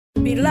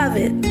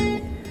Beloved,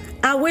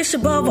 I wish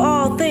above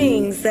all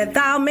things that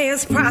thou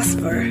mayest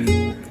prosper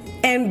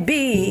and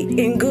be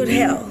in good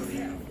health,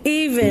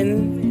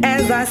 even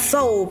as thy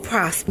soul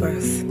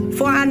prospers.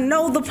 For I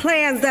know the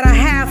plans that I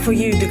have for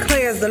you,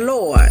 declares the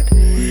Lord.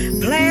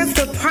 Plans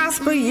to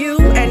prosper you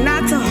and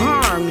not to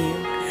harm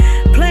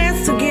you.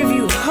 Plans to give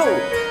you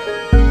hope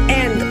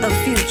and a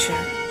future.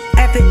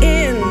 At the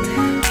end,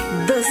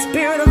 the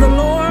Spirit of the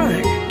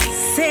Lord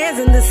says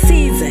in the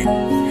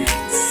season,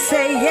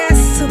 say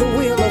yes to the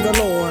will of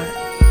the Lord.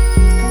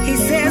 He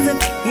says,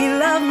 if you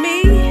love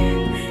me,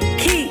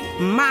 keep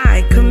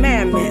my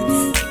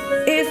commandments.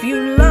 If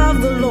you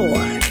love the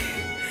Lord,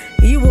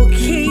 you will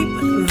keep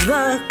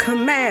the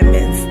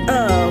commandments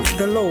of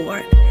the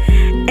Lord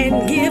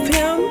and give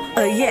him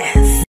a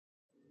yes.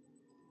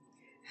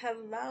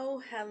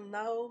 Hello,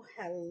 hello,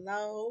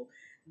 hello.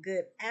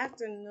 Good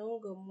afternoon,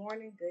 good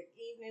morning, good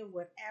evening,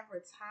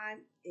 whatever time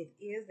it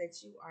is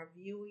that you are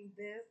viewing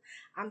this.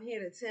 I'm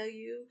here to tell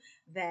you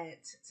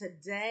that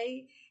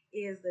today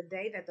is the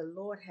day that the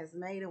Lord has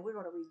made, and we're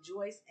going to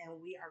rejoice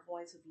and we are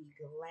going to be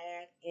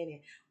glad in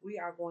it. We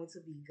are going to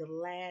be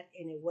glad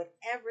in it,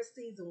 whatever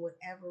season,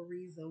 whatever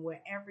reason,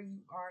 wherever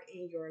you are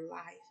in your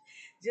life.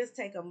 Just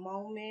take a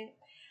moment.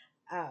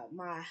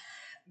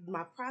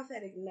 My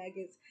prophetic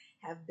nuggets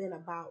have been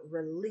about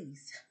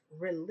release,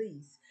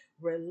 release,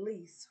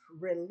 release,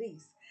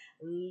 release,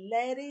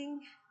 letting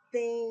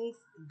things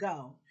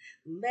go,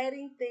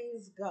 letting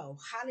things go.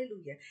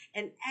 Hallelujah.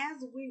 And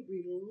as we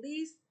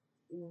release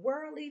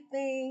worldly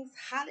things,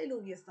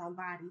 hallelujah,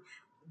 somebody,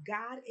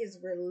 God is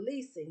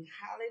releasing,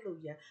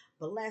 hallelujah,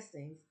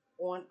 blessings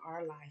on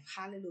our life.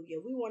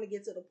 Hallelujah. We want to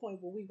get to the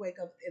point where we wake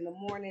up in the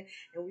morning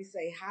and we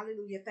say,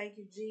 hallelujah, thank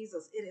you,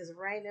 Jesus. It is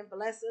raining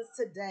blessings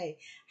today.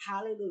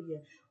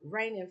 Hallelujah.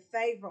 Raining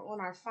favor on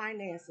our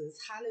finances.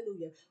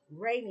 Hallelujah.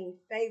 Raining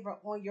favor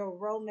on your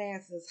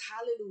romances.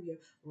 Hallelujah.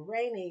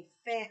 Raining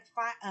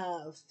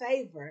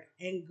favor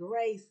and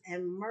grace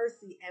and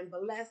mercy and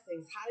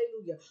blessings.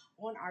 Hallelujah.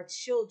 On our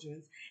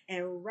children's,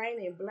 and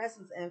raining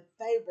blessings and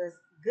favors,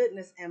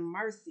 goodness and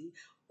mercy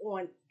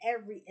on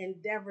every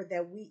endeavor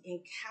that we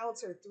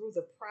encounter through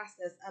the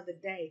process of the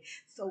day.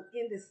 So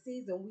in this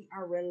season, we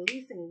are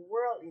releasing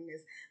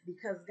worldliness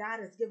because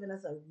God has given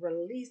us a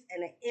release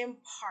and an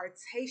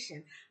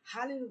impartation.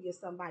 Hallelujah,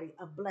 somebody,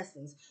 of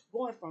blessings,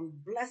 going from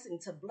blessing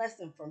to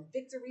blessing, from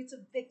victory to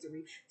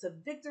victory, to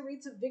victory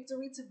to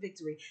victory to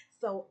victory.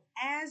 So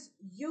as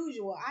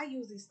usual, I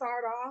usually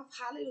start off,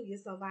 hallelujah,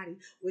 somebody,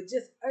 with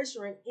just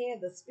ushering in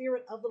the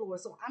Spirit of the Lord.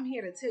 So I'm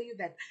here to tell you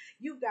that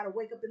you've got to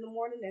wake up in the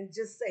morning and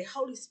just say,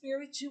 Holy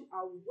Spirit, you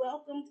are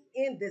welcomed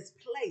in this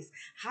place.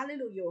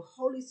 Hallelujah.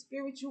 Holy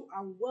Spirit, you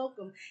are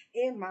welcome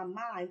in my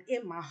mind,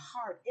 in my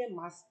heart, in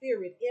my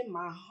spirit, in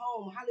my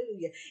home.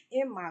 Hallelujah.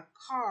 In my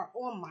car,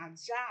 on my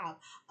job,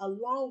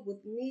 along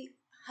with me,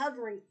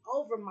 hovering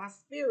over my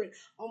spirit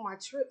on my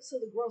trip to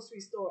the grocery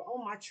store,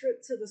 on my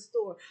trip to the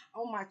store,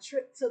 on my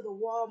trip to the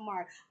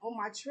Walmart, on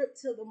my trip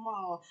to the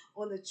mall,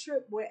 on the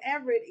trip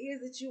wherever it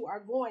is that you are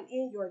going,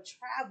 in your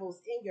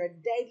travels, in your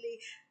daily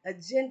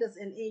agendas,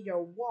 and in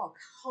your walk.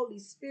 Holy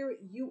Spirit,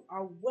 you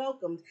are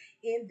welcomed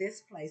in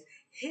this place.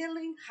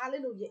 Healing,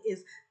 hallelujah,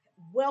 is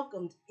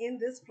welcomed in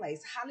this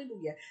place.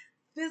 Hallelujah.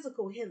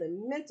 Physical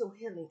healing, mental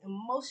healing,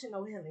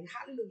 emotional healing,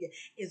 hallelujah,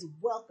 is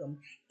welcomed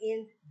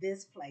in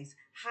this place.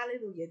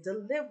 Hallelujah.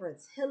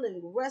 Deliverance,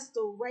 healing,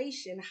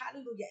 restoration,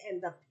 hallelujah,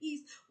 and the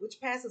peace which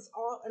passes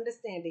all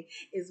understanding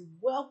is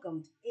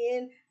welcomed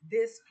in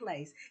this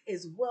place,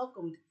 is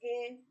welcomed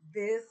in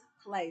this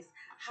place.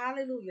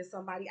 Hallelujah,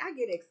 somebody. I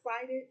get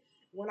excited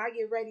when I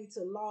get ready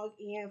to log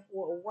in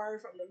for a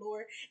word from the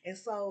Lord. And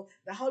so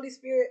the Holy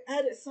Spirit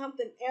uttered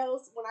something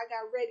else when I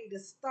got ready to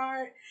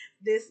start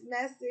this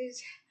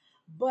message.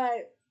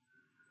 But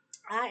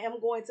I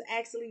am going to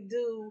actually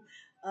do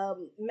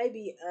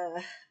maybe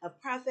a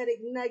prophetic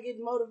nugget,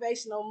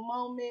 motivational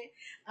moment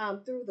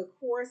through the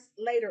course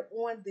later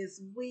on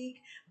this week.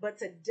 But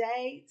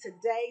today,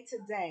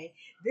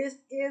 this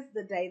is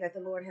the day that the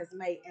Lord has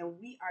made, and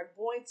we are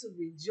going to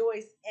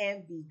rejoice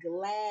and be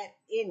glad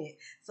in it.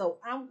 So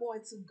I'm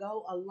going to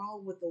go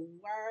along with the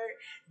word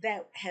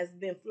that has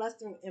been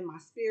flustering in my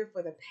spirit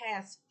for the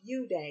past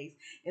few days.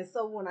 And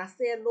so when I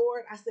said,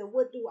 Lord, I said,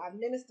 what do I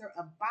minister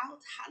about?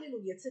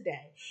 Hallelujah,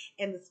 today.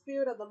 And the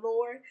Spirit of the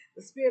Lord,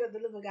 the Spirit of the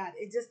living God,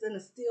 it just in a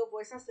still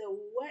voice. I said,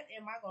 what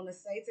am I going to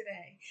say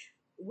today?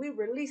 We're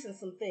releasing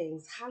some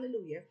things.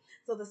 Hallelujah.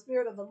 So the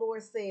Spirit of the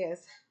Lord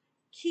says,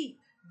 keep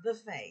the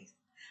faith.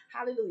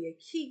 Hallelujah.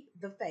 Keep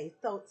the faith.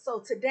 So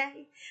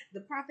today,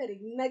 the prophetic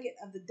nugget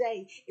of the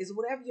day is,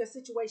 whatever your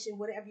situation,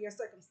 whatever your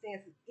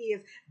circumstances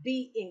is,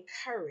 be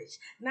encouraged.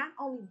 Not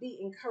only be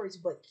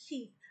encouraged, but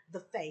keep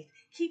the faith.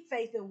 Keep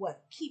faith in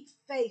what? Keep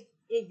faith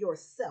in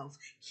yourself.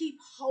 Keep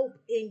hope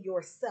in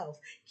yourself.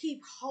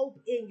 Keep hope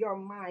in your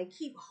mind.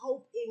 Keep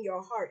hope in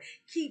your heart.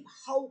 Keep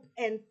hope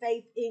and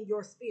faith in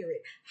your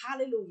spirit.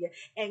 Hallelujah.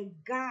 And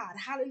God,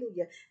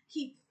 hallelujah,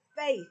 keep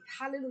faith,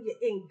 hallelujah,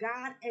 in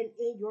God and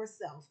in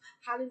yourself,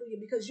 hallelujah,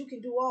 because you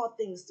can do all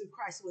things through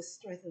Christ, which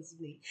strengthens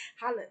me,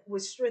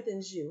 which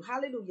strengthens you,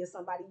 hallelujah.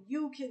 Somebody,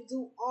 you can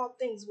do all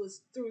things with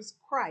through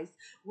Christ,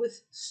 which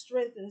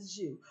strengthens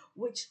you,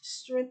 which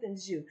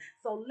strengthens you.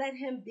 So let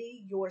him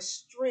be your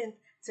strength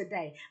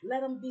today.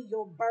 Let him be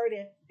your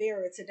burden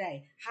bearer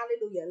today.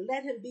 Hallelujah.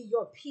 Let him be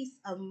your peace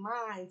of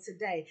mind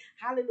today.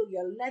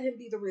 Hallelujah. Let him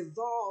be the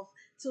resolve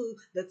to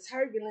the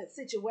turbulent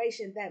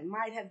situation that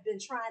might have been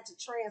trying to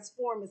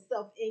transform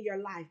itself in your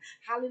life.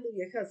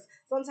 Hallelujah. Because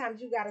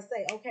sometimes you got to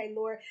say, okay,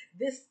 Lord,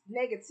 this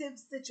negative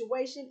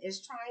situation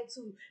is trying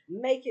to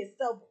make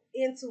itself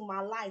into my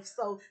life.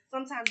 So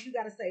sometimes you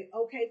got to say,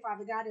 okay,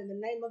 Father God, in the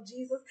name of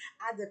Jesus,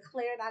 I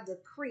declare and I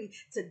decree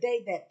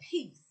today that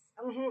peace,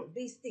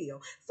 be still.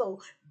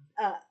 So,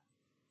 uh,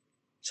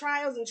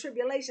 trials and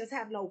tribulations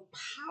have no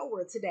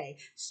power today.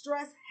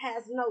 Stress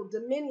has no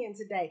dominion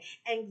today.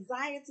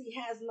 Anxiety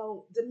has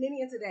no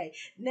dominion today.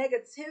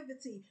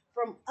 Negativity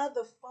from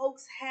other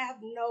folks have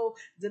no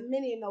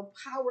dominion, no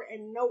power,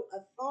 and no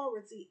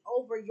authority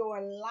over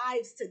your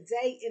lives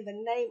today in the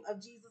name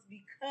of Jesus,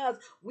 because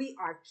we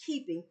are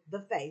keeping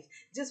the faith.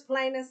 Just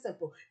plain and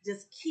simple.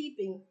 Just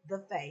keeping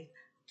the faith.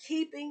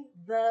 Keeping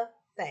the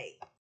faith.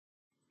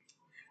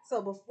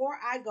 So before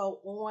I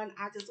go on,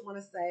 I just want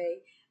to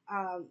say,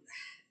 um,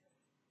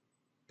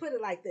 put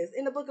it like this.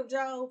 In the book of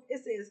Job,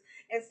 it says,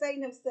 and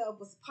Satan himself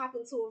was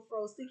popping to and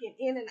fro, seeking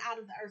in and out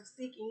of the earth,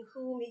 seeking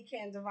whom he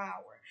can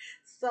devour.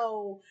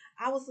 So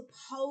I was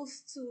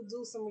supposed to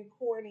do some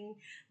recording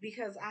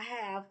because I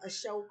have a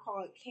show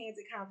called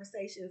Candid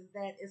Conversations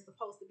that is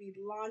supposed to be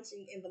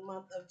launching in the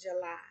month of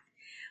July.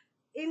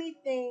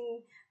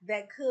 Anything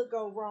that could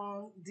go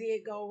wrong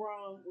did go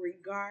wrong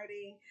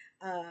regarding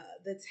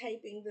the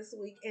taping this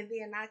week. And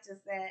then not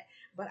just that,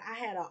 but I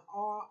had an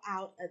all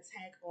out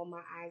attack on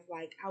my eyes.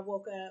 Like, I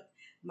woke up,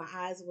 my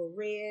eyes were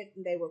red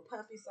and they were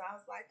puffy. So I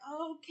was like,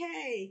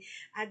 okay,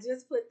 I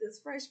just put this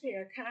fresh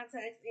pair of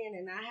contacts in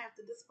and I have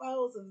to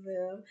dispose of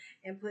them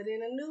and put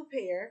in a new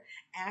pair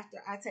after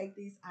I take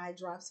these eye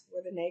drops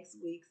for the next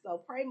week. So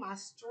pray my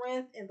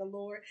strength in the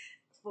Lord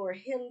for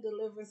healing,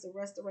 deliverance, and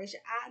restoration.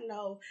 I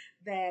know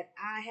that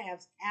I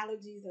have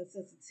allergies and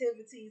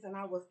sensitivities, and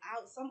I was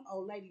out. Some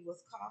old lady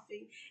was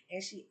coughing,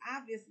 and she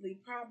obviously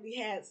probably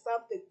had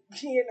something.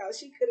 She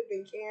could have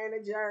been carrying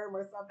a germ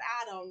or something.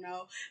 I don't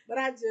know, but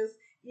I just,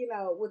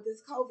 with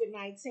this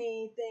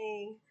COVID-19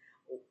 thing,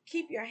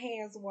 keep your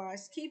hands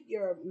washed, keep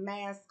your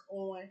mask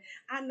on.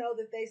 I know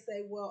that they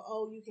say, well,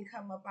 oh, you can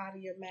come up out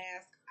of your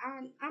mask.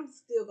 I'm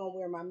still gonna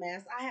wear my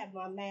mask. I have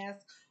my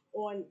mask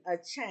on a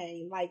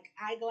chain, like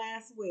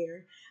eyeglass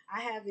wear.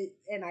 I have it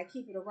and I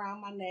keep it around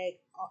my neck.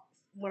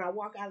 When I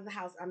walk out of the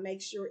house, I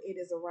make sure it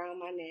is around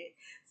my neck.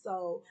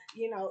 So,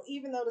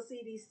 even though the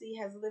CDC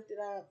has lifted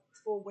up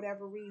for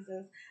whatever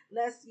reasons,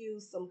 let's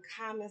use some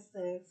common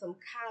sense, some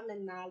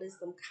common knowledge,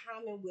 some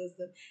common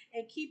wisdom,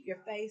 and keep your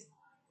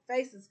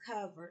faces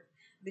covered,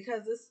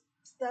 because it's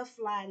stuff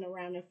flying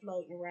around and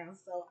floating around.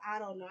 So I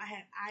don't know. I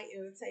had eye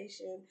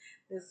irritation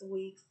this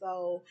week.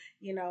 So,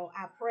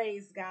 I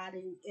praise God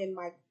in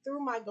my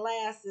through my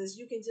glasses.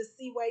 You can just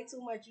see way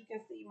too much. You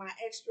can see my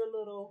extra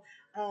little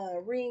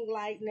ring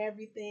light and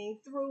everything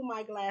through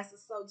my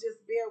glasses. So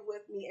just bear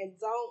with me and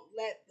don't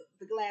let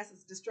the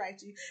glasses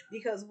distract you,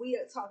 because we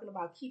are talking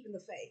about keeping the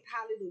faith.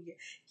 Hallelujah.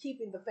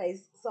 Keeping the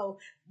faith. So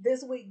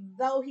this week,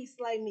 though he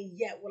slay me,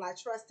 yet will I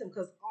trust him,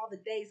 because all the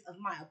days of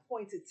my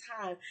appointed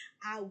time,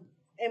 I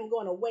am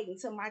going to wait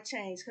until my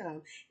change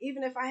comes.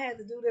 Even if I had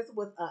to do this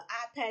with an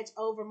eye patch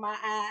over my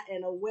eye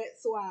and a wet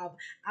swab,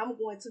 I'm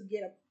going to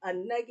get a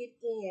nugget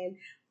in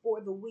for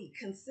the week.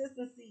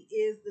 Consistency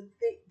is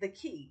the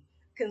key.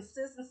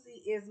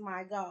 Consistency is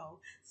my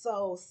goal.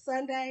 So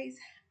Sundays,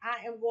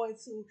 I am going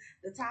to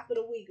the top of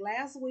the week.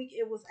 Last week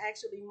it was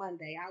actually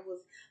Monday. I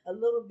was a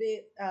little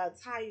bit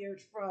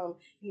tired from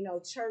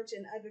church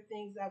and other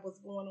things that was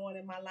going on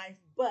in my life.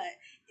 But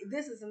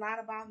this is not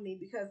about me,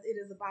 because it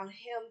is about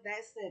him that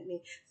sent me.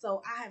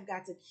 So I have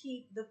got to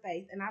keep the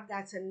faith, and I've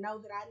got to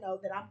know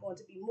that I'm going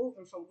to be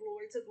moving from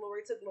glory to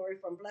glory to glory,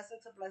 from blessing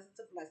to blessing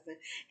to blessing.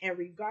 And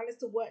regardless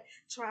to what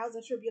trials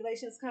and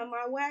tribulations come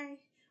my way,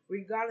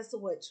 regardless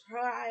of what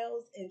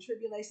trials and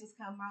tribulations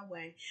come my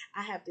way,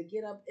 I have to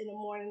get up in the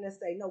morning and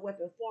say, no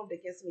weapon formed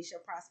against me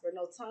shall prosper,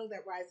 no tongue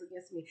that rises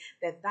against me,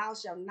 that thou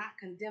shalt not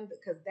condemn,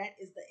 because that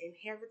is the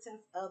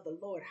inheritance of the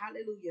Lord.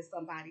 Hallelujah,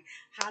 somebody.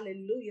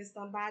 Hallelujah,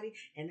 somebody.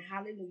 And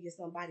hallelujah,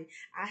 somebody.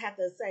 I have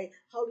to say,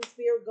 Holy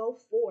Spirit, go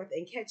forth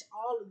and catch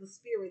all of the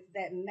spirits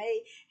that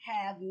may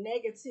have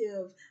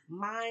negative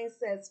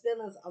mindsets,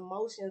 feelings,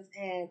 emotions,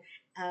 and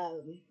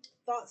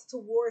thoughts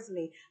towards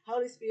me.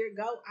 Holy Spirit,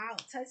 go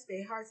out, touch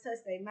their hearts, touch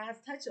their minds,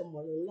 touch them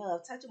with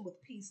love, touch them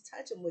with peace,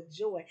 touch them with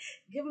joy.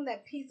 Give them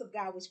that peace of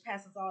God which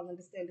passes all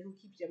understanding, who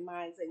keeps your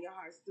minds and your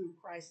hearts through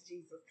Christ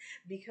Jesus.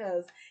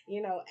 Because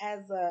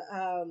as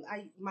a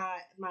I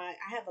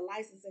have a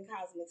license in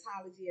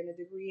cosmetology and a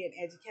degree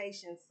in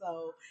education,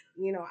 so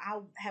I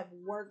have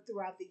worked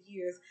throughout the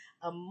years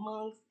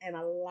amongst and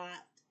a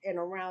lot and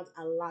around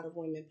a lot of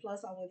women.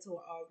 Plus, I went to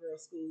an all girl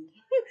school.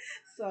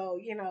 So,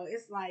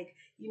 it's like,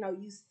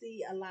 you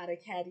see a lot of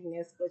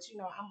cattiness, but,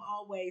 I'm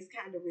always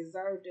kind of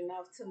reserved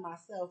enough to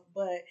myself.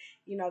 But,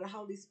 the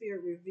Holy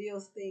Spirit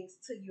reveals things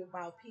to you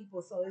about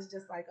people. So it's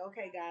just like,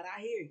 okay, God,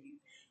 I hear you.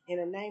 In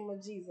the name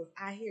of Jesus,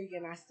 I hear you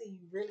and I see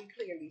you really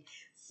clearly.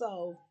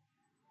 So,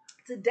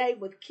 today,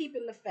 with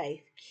keeping the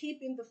faith,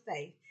 keeping the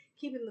faith,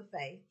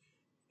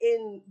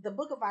 in the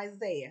book of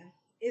Isaiah,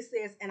 it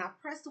says, "And I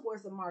press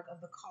towards the mark of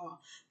the call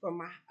for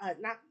my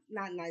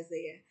not in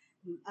Isaiah,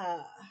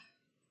 uh,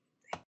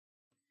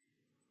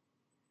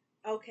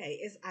 okay,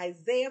 it's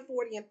Isaiah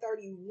 40 and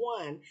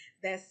 31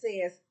 that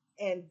says,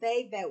 "And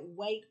they that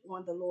wait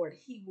on the Lord,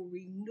 he will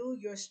renew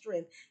your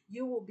strength.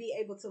 You will be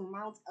able to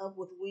mount up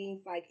with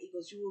wings like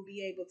eagles. You will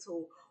be able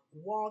to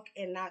walk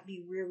and not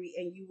be weary,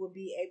 and you will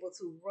be able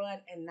to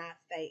run and not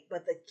faint."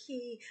 But the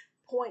key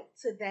point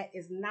to that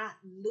is not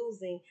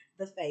losing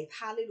the faith.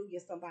 Hallelujah,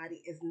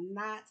 somebody, is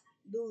not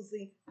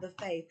losing the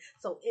faith.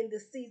 So in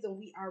this season,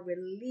 we are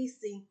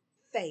releasing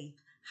faith.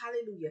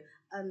 Hallelujah.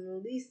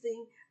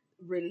 Unleashing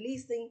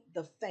releasing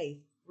the faith,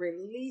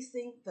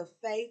 releasing the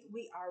faith.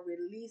 We are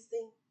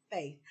releasing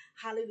faith.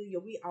 Hallelujah.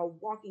 We are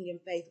walking in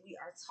faith. We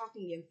are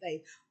talking in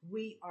faith.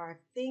 We are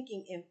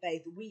thinking in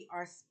faith. We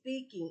are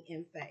speaking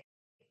in faith.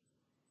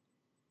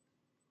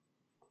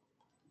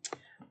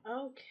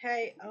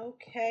 Okay,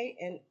 okay,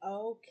 and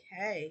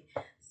okay.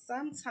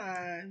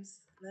 Sometimes,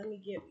 let me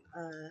get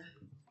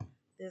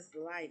this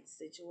light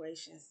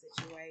situation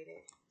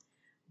situated.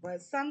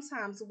 But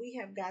sometimes we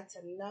have got to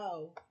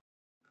know.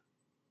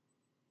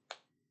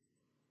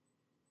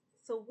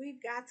 So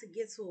we've got to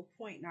get to a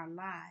point in our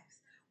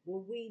lives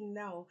where we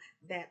know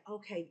that,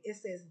 okay, it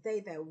says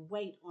they that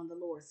wait on the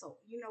Lord. So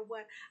you know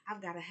what?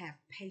 I've got to have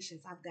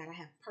patience. I've got to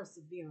have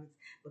perseverance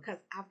because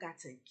I've got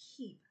to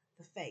keep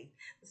the faith.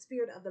 The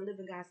Spirit of the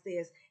living God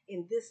says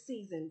in this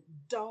season,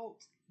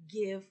 don't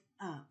give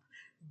up.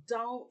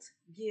 Don't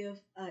give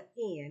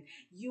in.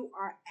 You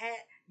are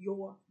at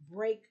your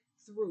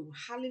breakthrough.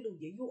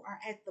 Hallelujah. You are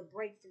at the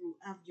breakthrough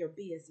of your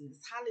business.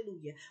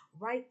 Hallelujah.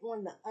 Right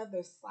on the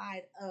other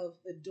side of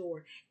the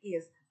door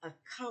is a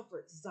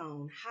comfort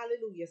zone.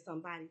 Hallelujah,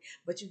 somebody.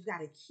 But you've got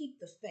to keep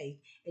the faith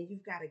and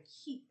you've got to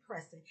keep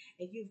pressing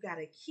and you've got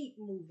to keep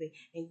moving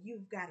and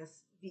you've got to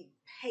be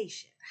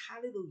patient.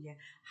 Hallelujah.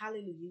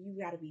 Hallelujah. You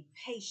got to be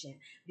patient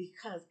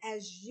because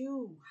as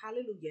you,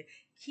 hallelujah,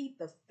 keep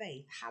the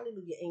faith,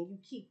 hallelujah, and you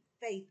keep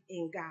faith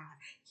in God,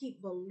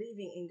 keep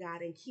believing in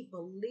God, and keep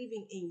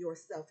believing in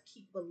yourself,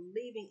 keep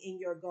believing in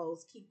your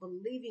goals, keep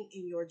believing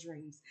in your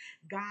dreams.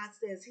 God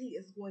says He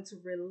is going to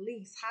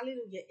release,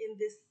 hallelujah, in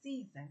this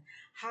season,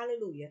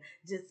 hallelujah.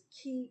 Just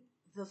keep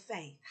the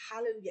faith,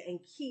 hallelujah,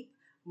 and keep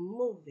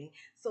moving.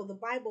 So the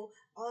Bible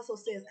also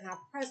says, "And I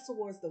press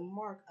towards the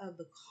mark of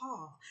the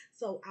call."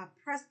 So I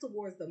press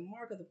towards the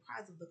mark of the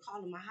prize of the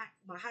call of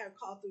my higher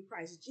call through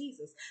Christ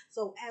Jesus.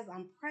 So as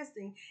I'm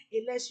pressing,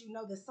 it lets you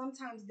know that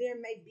sometimes there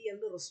may be a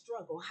little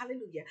struggle.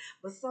 Hallelujah.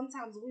 But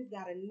sometimes we've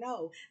got to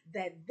know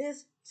that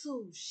this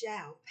too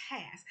shall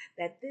pass,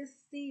 that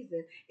this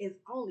season is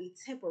only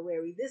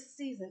temporary. This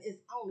season is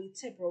only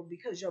temporal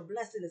because your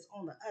blessing is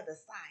on the other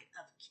side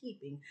of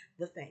keeping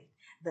the faith.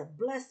 The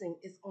blessing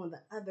is on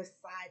the other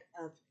side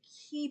of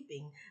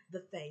keeping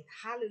the faith.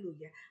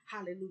 Hallelujah.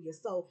 Hallelujah.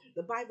 So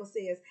the Bible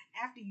says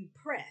after you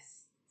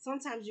press,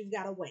 sometimes you've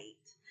got to wait.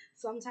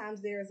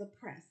 Sometimes there is a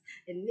press,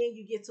 and then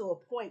you get to a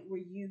point where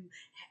you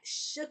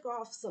shook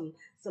off some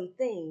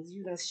things.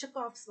 You done shook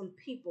off some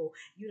people.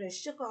 You done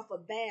shook off a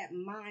bad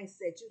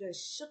mindset. You done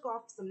shook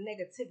off some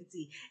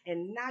negativity,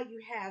 and now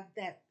you have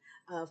that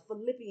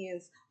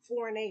Philippians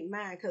 4 and 8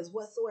 mind, because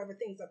whatsoever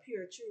things are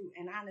pure, true,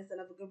 and honest,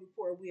 and of a good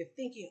report, we are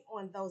thinking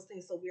on those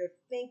things. So we are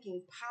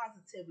thinking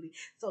positively.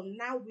 So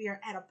now we are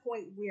at a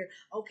point where,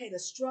 okay, the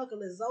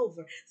struggle is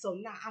over. So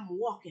now I'm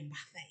walking by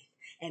faith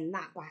and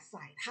not by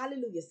sight.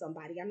 Hallelujah,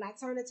 somebody. I'm not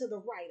turning to the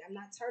right. I'm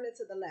not turning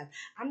to the left.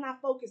 I'm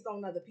not focused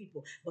on other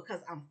people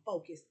because I'm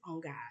focused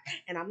on God.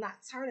 And I'm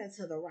not turning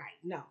to the right.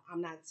 No,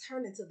 I'm not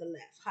turning to the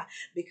left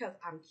because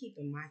I'm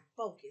keeping my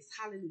focus.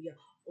 Hallelujah.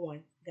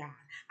 On God.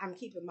 I'm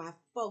keeping my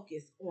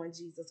focus on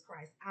Jesus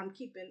Christ. I'm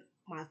keeping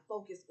my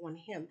focus on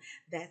Him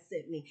that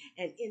sent me.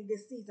 And in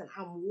this season,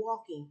 I'm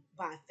walking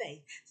by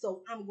faith.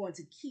 So I'm going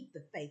to keep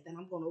the faith and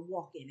I'm going to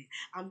walk in it.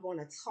 I'm going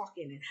to talk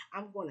in it.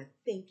 I'm going to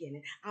think in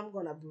it. I'm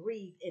going to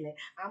breathe in it.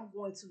 I'm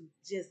going to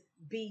just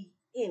be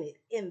in it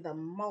in the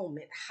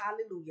moment.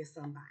 Hallelujah,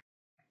 somebody.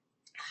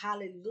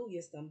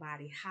 Hallelujah,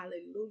 somebody.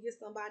 Hallelujah,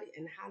 somebody.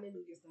 And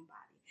hallelujah, somebody.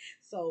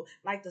 So,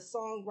 like the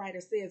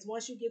songwriter says,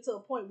 once you get to a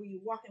point where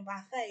you're walking by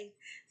faith,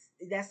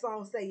 that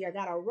song say you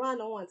gotta run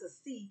on to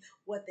see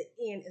what the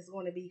end is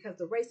going to be, because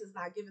the race is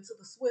not given to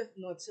the swift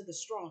nor to the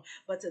strong,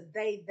 but to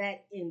they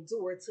that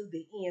endure to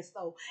the end.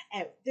 So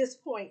at this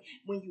point,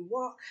 when you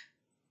walk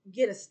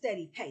get a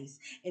steady pace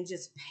and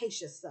just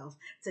pace yourself.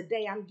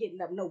 Today I'm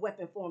getting up. No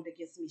weapon formed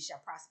against me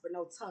shall prosper.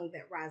 No tongue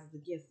that rises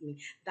against me,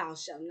 thou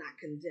shalt not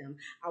condemn.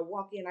 I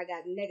walk in, I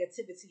got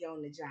negativity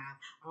on the job.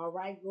 All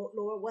right,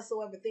 Lord,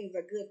 whatsoever things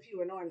are good,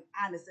 pure, and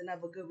honest, and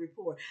of a good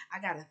report. I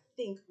got to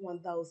think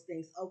on those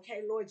things.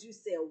 Okay, Lord, you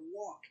said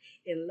walk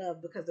in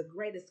love because the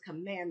greatest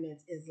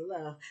commandment is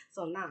love.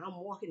 So now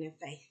I'm walking in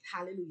faith.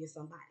 Hallelujah,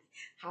 somebody.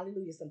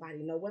 Hallelujah, somebody.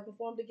 No weapon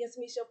formed against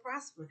me shall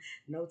prosper.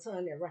 No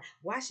tongue that rise.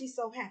 Why is she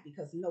so happy?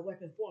 Because no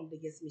weapon formed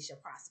against me shall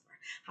prosper.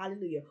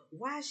 Hallelujah.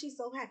 Why is she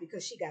so happy?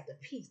 Because she got the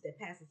peace that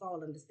passes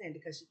all understanding.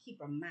 Because she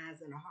keep her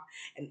minds and her heart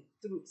and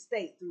through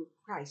state through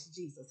Christ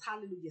Jesus.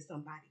 Hallelujah,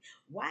 somebody.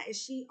 Why is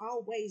she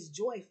always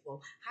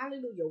joyful?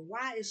 Hallelujah.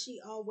 Why is she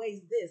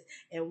always this?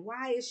 And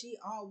why is she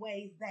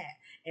always that?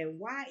 And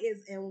why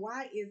is and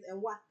why is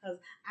and why? Because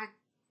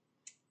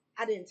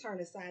I didn't turn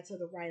aside to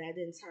the right. I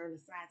didn't turn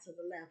aside to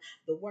the left.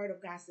 The word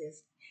of God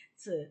says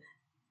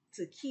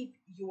to keep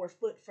your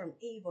foot from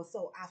evil.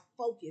 So I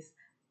focus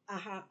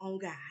on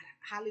God.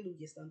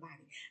 Hallelujah,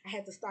 somebody. I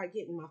had to start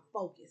getting my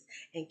focus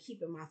and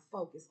keeping my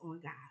focus on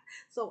God.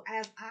 So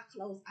as I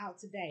close out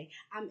today,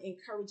 I'm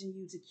encouraging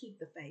you to keep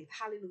the faith.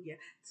 Hallelujah.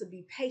 To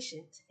be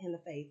patient in the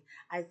faith.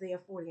 Isaiah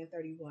 40 and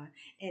 31.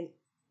 And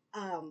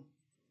um,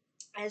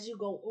 as you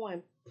go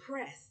on,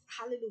 press,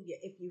 hallelujah,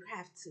 if you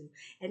have to.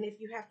 And if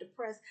you have to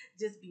press,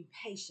 just be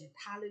patient,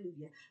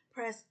 hallelujah.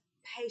 Press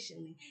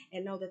patiently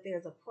and know that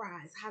there's a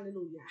prize,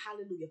 hallelujah,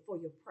 hallelujah, for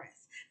your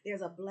press.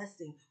 There's a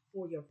blessing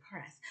for your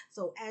press.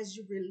 So as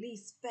you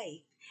release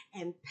faith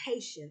and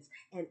patience,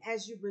 and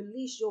as you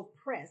release your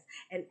press,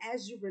 and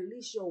as you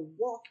release your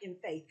walk in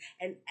faith,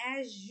 and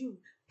as you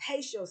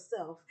pace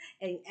yourself,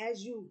 and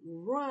as you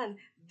run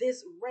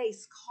this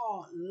race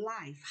called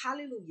life,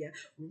 hallelujah,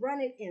 run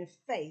it in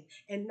faith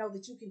and know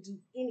that you can do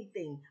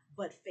anything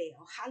but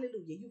fail.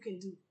 Hallelujah. You can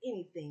do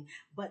anything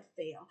but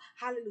fail.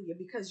 Hallelujah.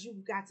 Because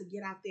you've got to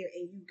get out there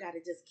and you've got to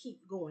just keep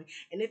going.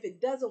 And if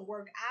it doesn't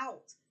work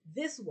out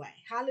this way,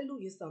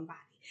 hallelujah, somebody,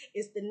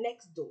 it's the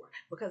next door.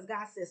 Because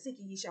God says, seek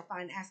and ye shall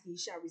find, ask and ye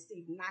shall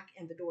receive, knock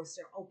and the door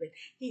shall open.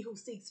 He who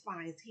seeks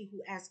finds, he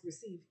who asks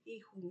receives,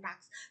 he who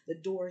knocks, the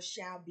door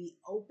shall be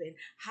open.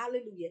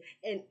 Hallelujah.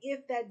 And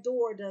if that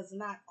door does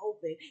not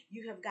open,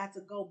 you have got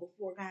to go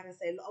before God and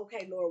say,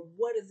 okay, Lord,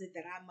 what is it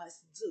that I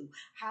must do?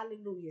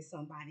 Hallelujah,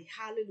 somebody.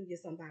 Hallelujah,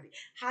 somebody.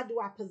 How do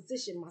I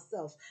position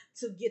myself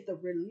to get the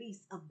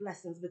release of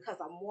blessings? Because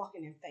I'm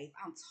walking in faith.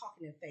 I'm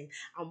talking in faith.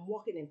 I'm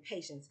walking in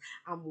patience.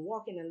 I'm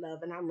walking in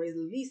love, and I'm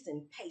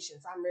releasing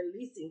patience. I'm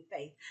releasing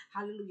faith.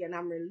 Hallelujah. And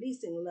I'm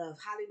releasing love.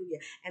 Hallelujah.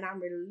 And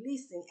I'm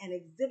releasing and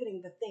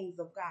exhibiting the things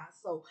of God.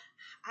 So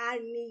I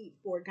need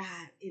for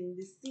God in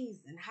this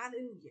season,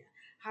 hallelujah,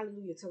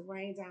 hallelujah, to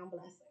rain down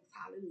blessings.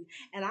 Hallelujah.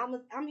 And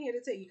I'm here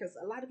to tell you, because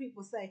a lot of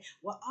people say,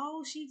 well,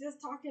 oh, she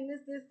just talking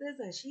this,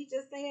 and she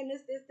just saying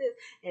this,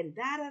 and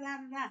da.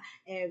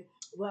 And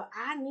well,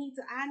 I need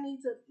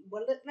to,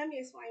 well, let me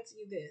explain to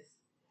you this.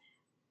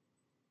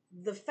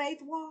 The faith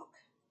walk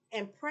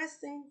and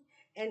pressing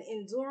and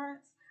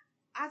endurance.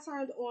 I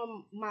turned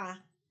on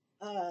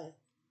uh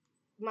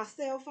my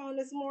cell phone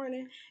this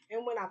morning,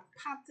 and when I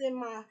popped in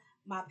my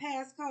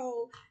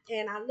passcode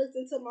and I looked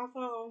into my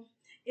phone,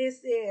 it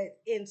said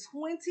in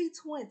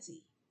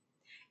 2020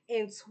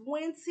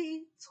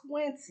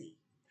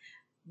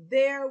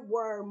 there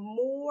were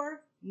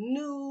more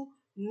new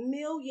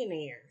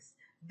millionaires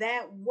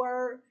that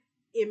were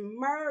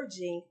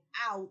emerging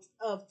out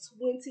of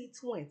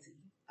 2020.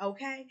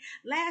 Okay?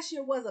 Last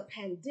year was a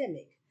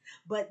pandemic,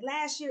 but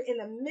last year, in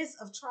the midst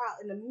of trial,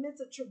 in the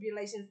midst of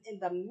tribulations, in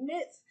the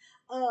midst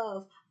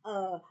of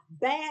a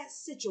bad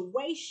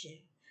situation,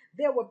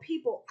 there were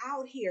people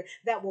out here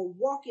that were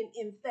walking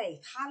in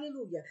faith.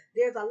 Hallelujah.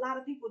 There's a lot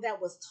of people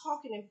that was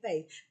talking in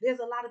faith. There's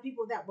a lot of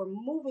people that were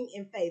moving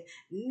in faith,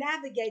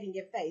 navigating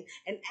in faith.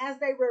 And as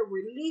they were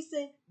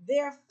releasing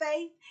their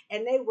faith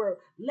and they were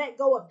let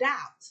go of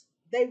doubt,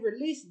 they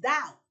released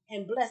doubt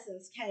and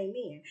blessings came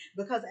in.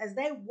 Because as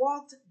they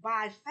walked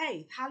by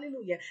faith,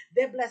 hallelujah,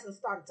 their blessings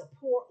started to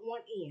pour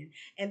on in.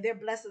 And their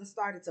blessings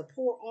started to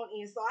pour on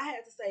in. So I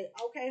had to say,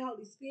 okay,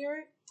 Holy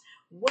Spirit,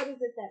 what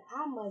is it that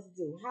I must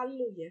do?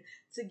 Hallelujah.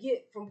 To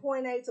get from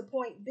point A to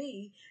point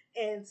B,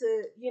 and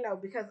to,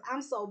 because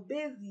I'm so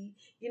busy,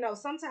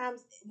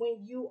 sometimes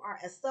when you are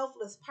a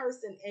selfless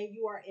person and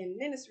you are in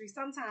ministry,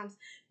 sometimes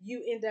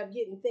you end up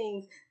getting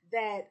things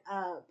that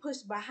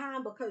push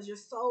behind because you're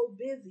so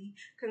busy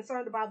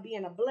concerned about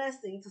being a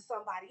blessing to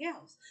somebody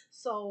else.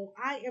 So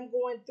I am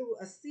going through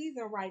a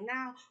season right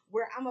now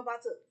where I'm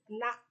about to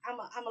not, I'm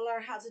gonna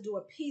learn how to do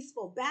a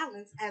peaceful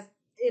balance as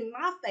in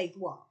my faith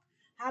walk.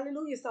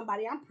 Hallelujah,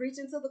 somebody. I'm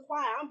preaching to the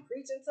choir. I'm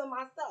preaching to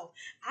myself.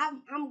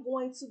 I'm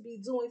going to be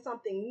doing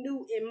something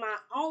new in my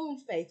own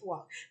faith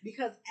walk,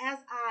 because as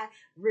I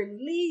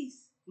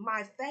release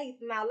my faith,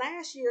 now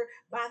last year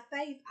by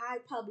faith, I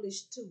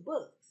published 2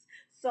 books.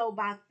 So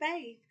by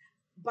faith,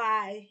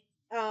 by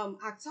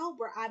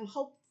October, I'm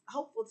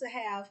hopeful to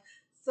have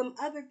some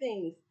other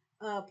things,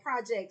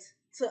 projects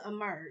to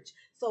emerge.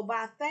 So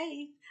by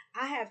faith,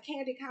 I have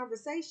candid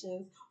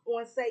conversations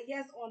on Say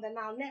Yes on the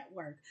Now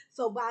Network.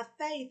 So by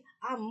faith,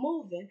 I'm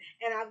moving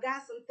and I've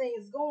got some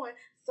things going.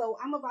 So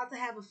I'm about to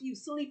have a few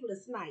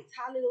sleepless nights.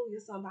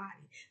 Hallelujah,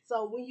 somebody.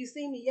 So when you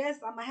see me, yes,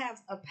 I'm gonna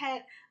have a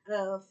pat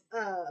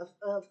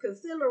of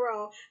concealer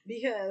on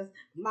because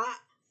my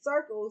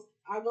circles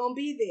are going to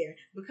be there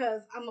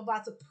because I'm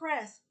about to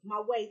press my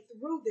way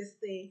through this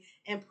thing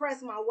and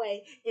press my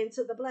way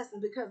into the blessing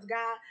because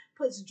God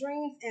puts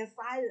dreams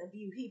inside of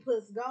you. He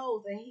puts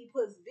goals and he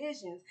puts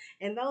visions,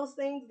 and those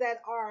things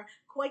that are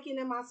quaking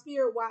in my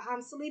spirit while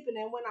I'm sleeping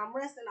and when I'm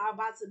resting are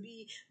about to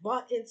be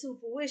brought into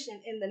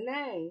fruition in the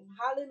name,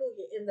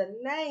 hallelujah, in the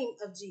name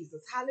of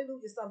Jesus.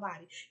 Hallelujah,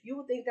 somebody. You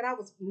would think that I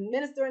was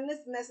ministering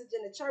this message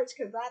in the church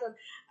because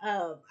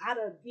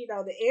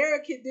the air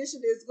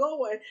conditioner is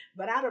going,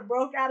 but I'd have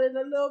broke out in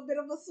a little bit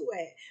of a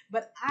sweat.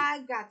 But I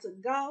got to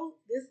go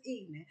this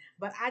evening.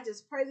 But I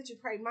just pray that you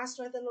pray my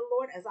strength in the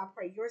Lord as I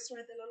pray your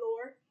strength in the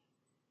Lord.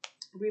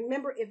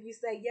 Remember, if you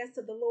say yes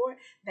to the Lord,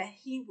 that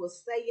he will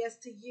say yes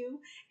to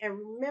you. And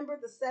remember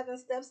the 7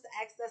 steps to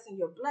accessing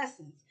your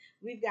blessings.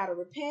 We've got to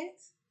repent.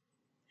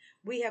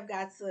 We have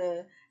got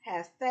to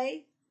have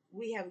faith.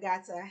 We have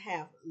got to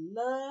have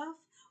love.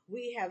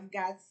 We have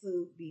got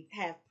to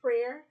have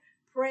prayer,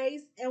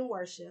 praise, and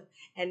worship.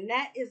 And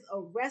that is a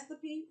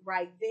recipe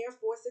right there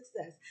for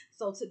success.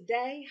 So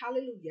today,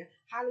 hallelujah,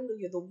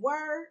 hallelujah,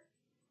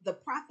 the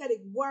prophetic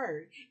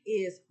word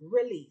is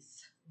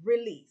release,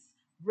 release,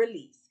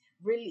 release,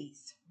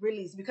 release,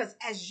 release. Because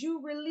as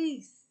you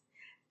release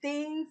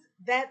things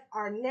that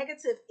are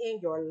negative in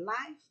your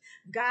life,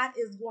 God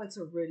is going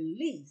to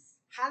release,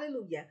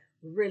 hallelujah,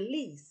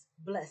 release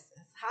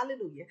blessings.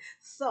 Hallelujah.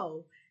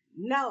 So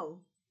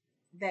know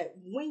that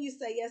when you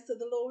say yes to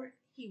the Lord,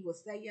 he will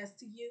say yes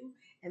to you,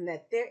 and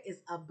that there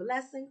is a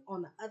blessing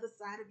on the other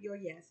side of your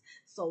yes.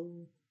 So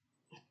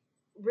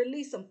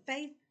release some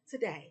faith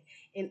today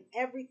in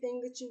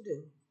everything that you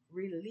do.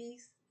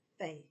 Release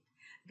faith.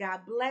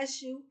 God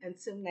bless you.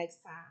 Until next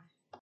time.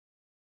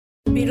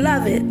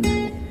 Beloved,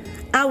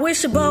 I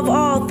wish above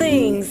all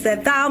things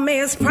that thou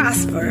mayest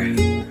prosper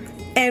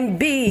and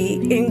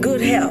be in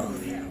good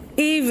health,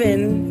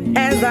 even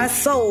as thy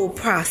soul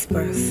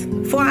prospers.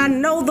 For I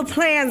know the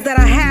plans that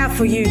I have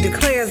for you,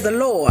 declares the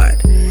Lord.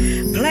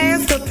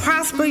 Plans to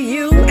prosper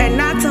you and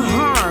not to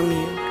harm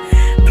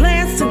you.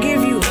 Plans to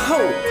give you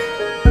hope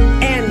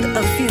and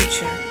a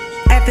future.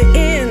 At the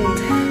end,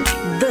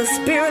 the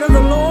Spirit of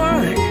the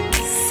Lord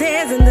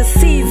says in the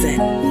season,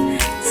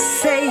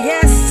 say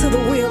yes to the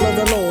will of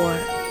the Lord.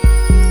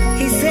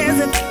 He says,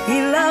 if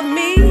you love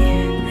me,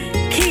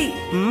 keep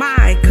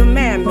my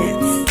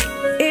commandments.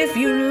 If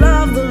you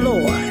love the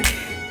Lord,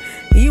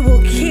 you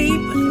will keep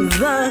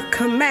the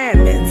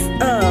commandments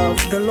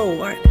of the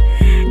Lord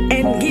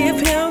and give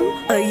him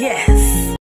a yes.